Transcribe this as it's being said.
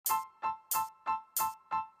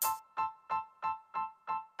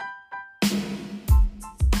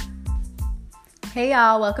Hey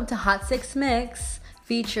y'all, welcome to Hot Six Mix,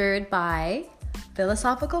 featured by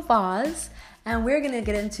Philosophical Vaz, and we're gonna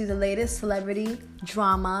get into the latest celebrity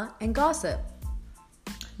drama and gossip.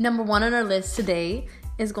 Number one on our list today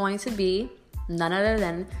is going to be none other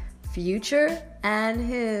than Future and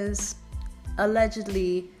his alleged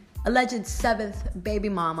seventh baby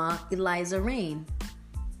mama, Eliza Reign.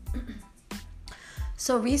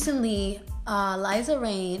 So recently, Eliza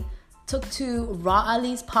Reign took to Raw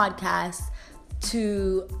Ali's podcast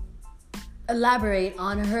to elaborate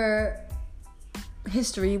on her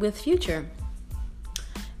history with Future.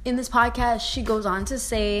 In this podcast, she goes on to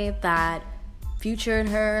say that Future and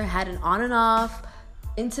her had an on and off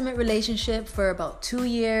intimate relationship for about 2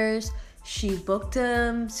 years. She booked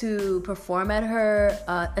him to perform at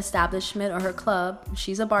her establishment or her club.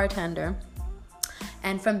 She's a bartender.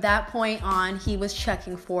 And from that point on, he was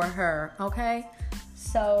checking for her, okay?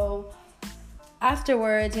 So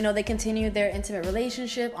afterwards, they continued their intimate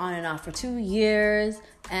relationship on and off for 2 years.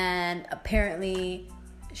 And apparently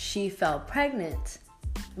she fell pregnant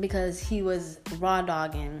because he was raw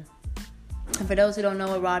dogging. And for those who don't know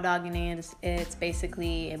what raw dogging is, it's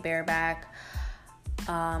basically a bareback,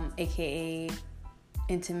 aka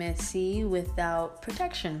intimacy without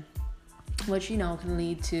protection, which, can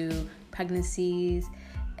lead to pregnancies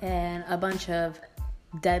and a bunch of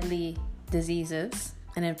deadly diseases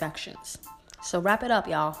and infections. So wrap it up,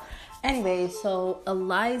 y'all. Anyway, so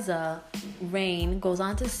Eliza Reign goes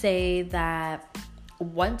on to say that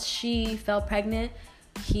once she fell pregnant,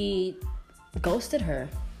 he ghosted her.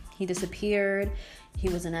 He disappeared. He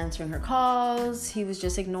wasn't answering her calls. He was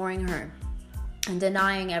just ignoring her and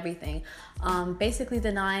denying everything. Basically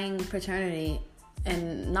denying paternity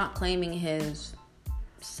and not claiming his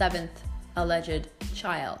seventh alleged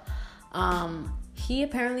child. He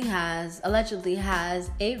apparently allegedly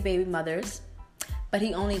has 8 baby mothers, but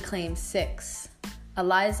he only claims 6.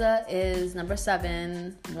 Eliza is number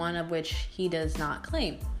 7, one of which he does not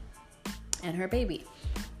claim, and her baby.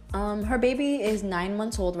 Her baby is 9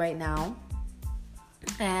 months old right now,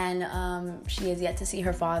 and she has yet to see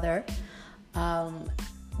her father.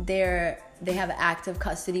 They have an active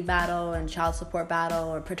custody battle and child support battle,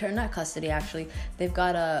 or not custody actually. They've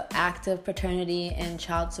got a active paternity and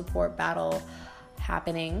child support battle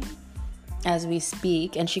happening as we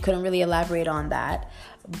speak, and she couldn't really elaborate on that.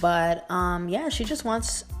 But she just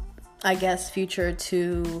wants, I guess, Future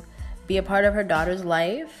to be a part of her daughter's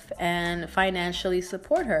life and financially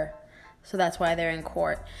support her. So that's why they're in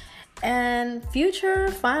court. And Future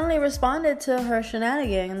finally responded to her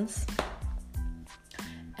shenanigans.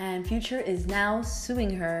 And Future is now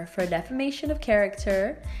suing her for defamation of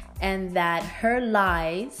character and that her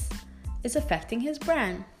lies is affecting his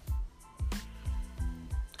brand.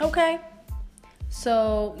 Okay.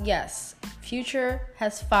 So, yes, Future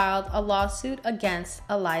has filed a lawsuit against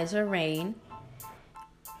Eliza Reign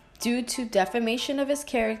due to defamation of his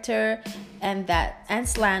character and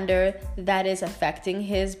slander that is affecting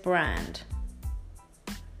his brand.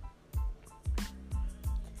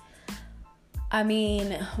 I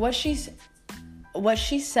mean, what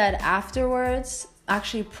she said afterwards,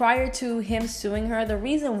 actually prior to him suing her, the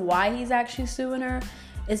reason why he's actually suing her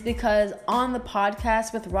is because on the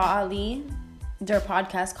podcast with Raw Ali, their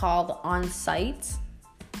podcast called On Site,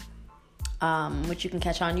 which you can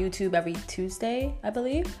catch on YouTube every Tuesday, I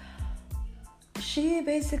believe, she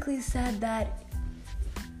basically said that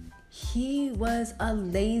he was a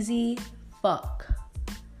lazy fuck.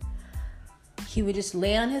 He would just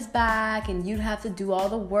lay on his back and you'd have to do all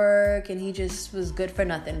the work, and he just was good for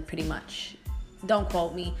nothing, pretty much. Don't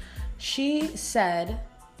quote me. She said,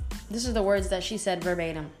 this is the words that she said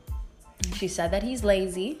verbatim. She said that he's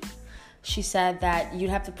lazy. She said that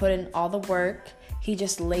you'd have to put in all the work. He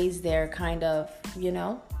just lays there kind of,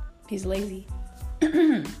 he's lazy.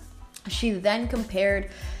 She then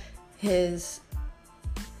compared his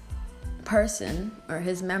person or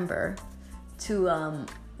his member to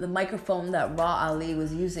the microphone that Raw Ali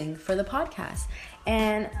was using for the podcast.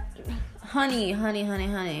 And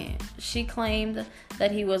honey, she claimed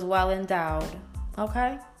that he was well endowed,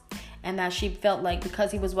 okay? And that she felt like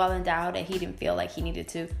because he was well endowed that he didn't feel like he needed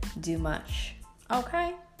to do much,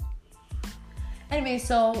 okay? Anyway,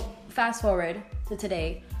 so fast forward to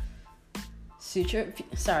today.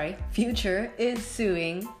 Future is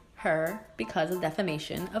suing her because of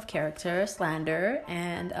defamation of character, slander,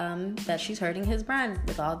 and that she's hurting his brand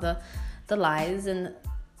with all the lies and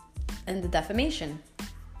the defamation.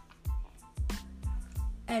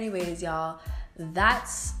 Anyways, y'all,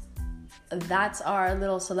 that's our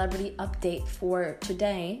little celebrity update for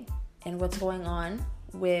today and what's going on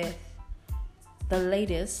with the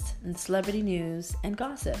latest in celebrity news and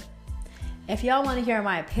gossip. If y'all want to hear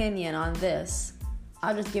my opinion on this,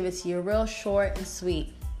 I'll just give it to you real short and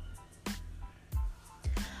sweet.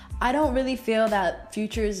 I don't really feel that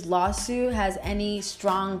Future's lawsuit has any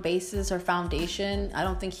strong basis or foundation. I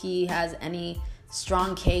don't think he has any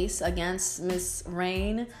strong case against Miss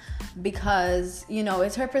Rain because,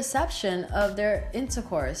 it's her perception of their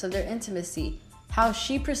intercourse, of their intimacy. How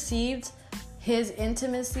she perceived his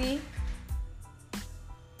intimacy.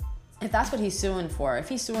 If that's what he's suing for, if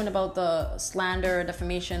he's suing about the slander or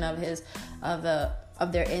defamation of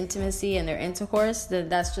their intimacy and their intercourse, then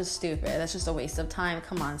that's just stupid. That's just a waste of time.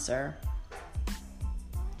 Come on, sir.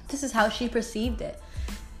 This is how she perceived it.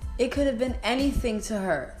 It could have been anything to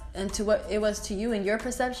her, and to what it was to you, and your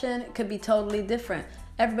perception could be totally different.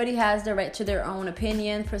 Everybody has the right to their own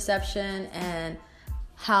opinion, perception, and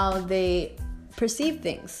how they perceive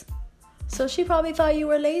things. So she probably thought you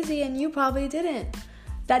were lazy and you probably didn't.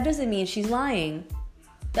 That doesn't mean she's lying.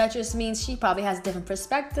 That just means she probably has a different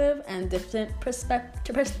perspective and different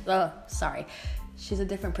She's a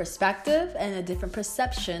different perspective and a different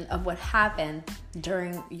perception of what happened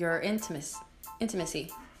during your intimacy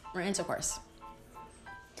or intercourse.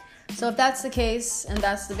 So if that's the case and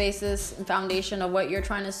that's the basis and foundation of what you're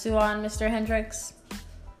trying to sue on, Mr. Hendricks,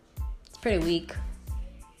 it's pretty weak.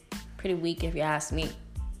 Pretty weak if you ask me.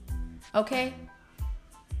 Okay?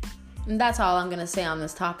 And that's all I'm going to say on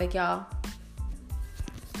this topic, y'all.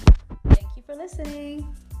 Thank you for listening.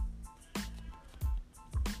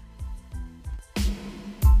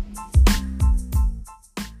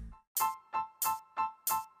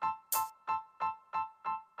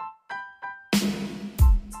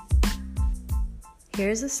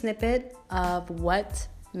 Here's a snippet of what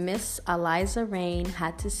Miss Eliza Rain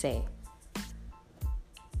had to say.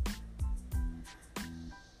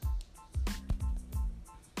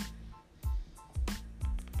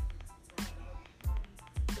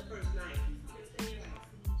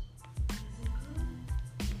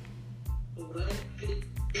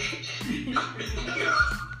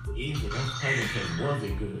 Was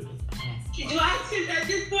it good? Do I at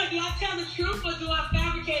this point, do I tell the truth or do I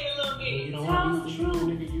fabricate a little bit? You know tell the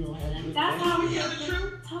truth. That's how we tell the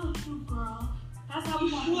truth. Tell the truth, girl. That's how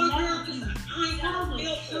we want Sure, to girl, know. 'cause I ain't Tell got the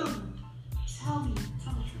real truth. truth. Tell me.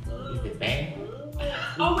 Tell the truth. Is it bad?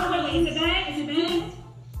 Oh, wait. Is it bad? Is it bad?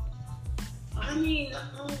 I mean,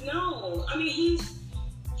 no. I mean,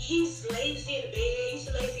 he's lazy in the bed. He's a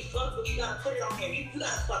lazy fuck, but you gotta put it on him. You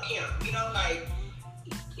gotta fuck him.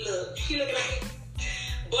 Look, she looking at him.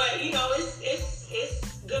 But,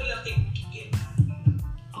 it's good enough to get by.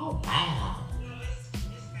 Oh, wow.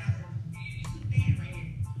 It's better. It's bad right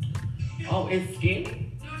here. Oh, it's skinny?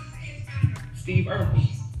 No, it's better. Steve Irwin.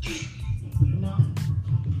 No.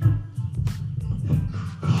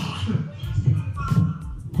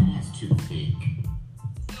 That's too thick.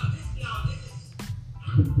 No, this is...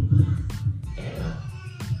 Yeah.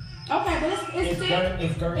 Okay, but it's thick.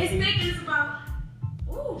 It's girthy. It's thick and it's about...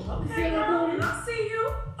 Ooh, okay, girl. I see you.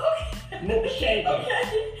 Okay. Look, shake it. Okay.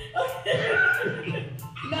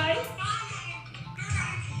 Nice.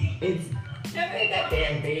 It ain't that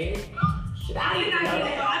damn big. Should I I think even I know get it,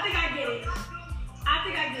 though. that? I think I get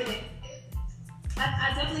it.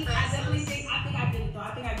 I definitely think I get it, though. I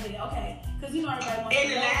think I get it. Okay. Because everybody wants to And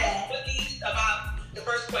know the last that. release about the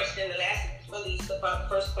first question,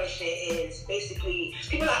 is basically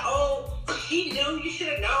people are like, oh, he knew, you should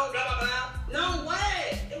have known, blah, blah, blah. No,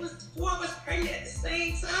 what? It was 4 of us pregnant at the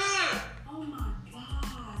same time. Oh my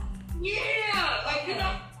God. Yeah,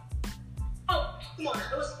 oh, come on,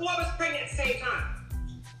 it was 4 of us pregnant at the same time.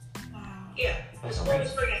 Wow. Yeah, it was 4 of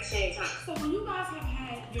us pregnant at the same time. So when you guys have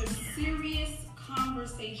had your serious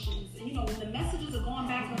conversations, and when the messages are going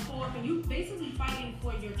back and forth, and you basically fighting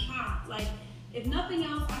for your child, like if nothing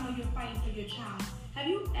else, I know you're fighting for your child. Have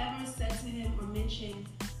you ever said to him or mentioned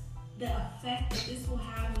the effect that this will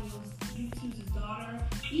have on you choose his daughter?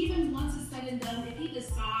 Even once it's said and done, if he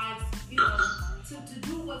decides, to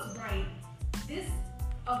do what's right, this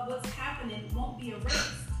of what's happening won't be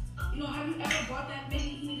erased. Have you ever brought that? Maybe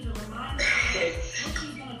he needed a reminder of what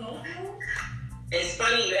he's gonna go through. It's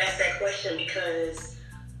funny you ask that question because,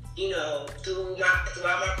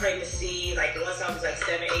 throughout my pregnancy, like once I was like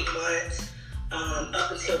 7, 8 months,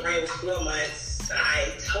 up until Ray was 4 months,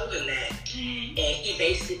 I told him that. And he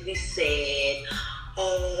basically said,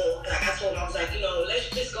 I told him, I was like, let's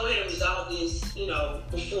just go ahead and resolve this,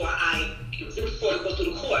 before we go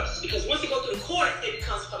through the courts. Because once you go through the courts, it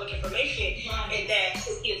becomes public information, and that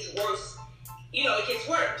it gets worse. It gets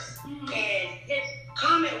worse. And his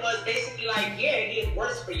comment was basically like, yeah, it gets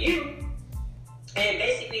worse for you. And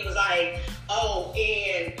basically it was like, oh,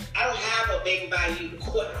 and I don't have a baby by you. The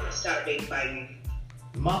court start a baby by you.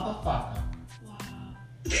 Motherfucker.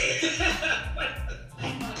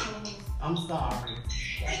 I'm sorry.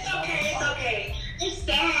 It's okay, it's okay. It's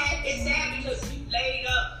sad. It's sad because you laid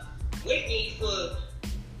up with me for,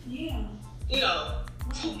 Yeah.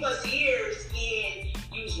 2+ years, and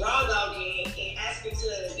you was raw dogging and asking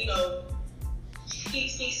to,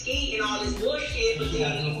 ski and all this bullshit, but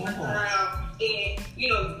then you come around and,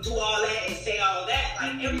 do all that and say all that.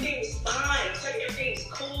 Like, everything was fine. I'm telling you, everything was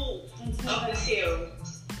cool up until,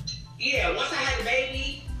 once I had the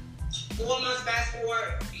baby, 4 months fast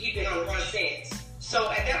forward, he'd been on the run since.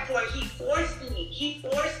 So at that point, he forced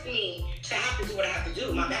me to have to do what I have to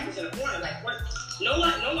do. My back was in the corner. Like, what? No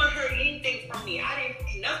one heard anything from me. I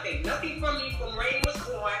didn't, nothing from me from Ray was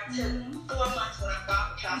born to 4 months when I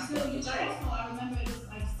got the child support. I remember it was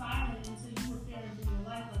like silent until you were fearing for your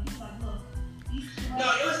life. Like, you were like, look, no,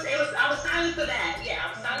 I was silent for that. Yeah, I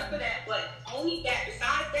was silent for that. But only that,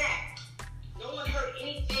 besides that, no one heard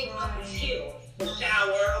anything up until the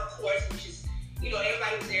shower, of course, which is,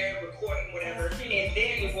 everybody was there recording, whatever. And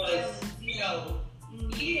then it was,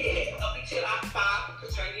 up until I filed for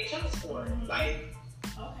paternity and child support. Like,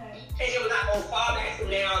 and it was like, oh, fall back. So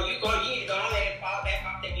now you need to go ahead and fall back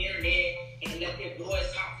off the internet and let the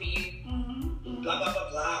boys talk for you. Blah, blah, blah,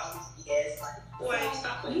 blah. Yes. Like, boy,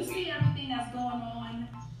 stop You see everything that's going on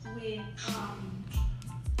with,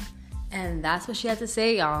 And that's what she had to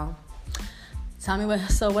say, y'all. Tell me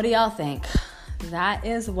what do y'all think? That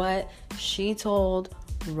is what she told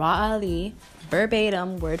Ra Ali,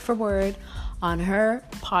 verbatim, word for word, on her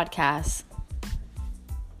podcast.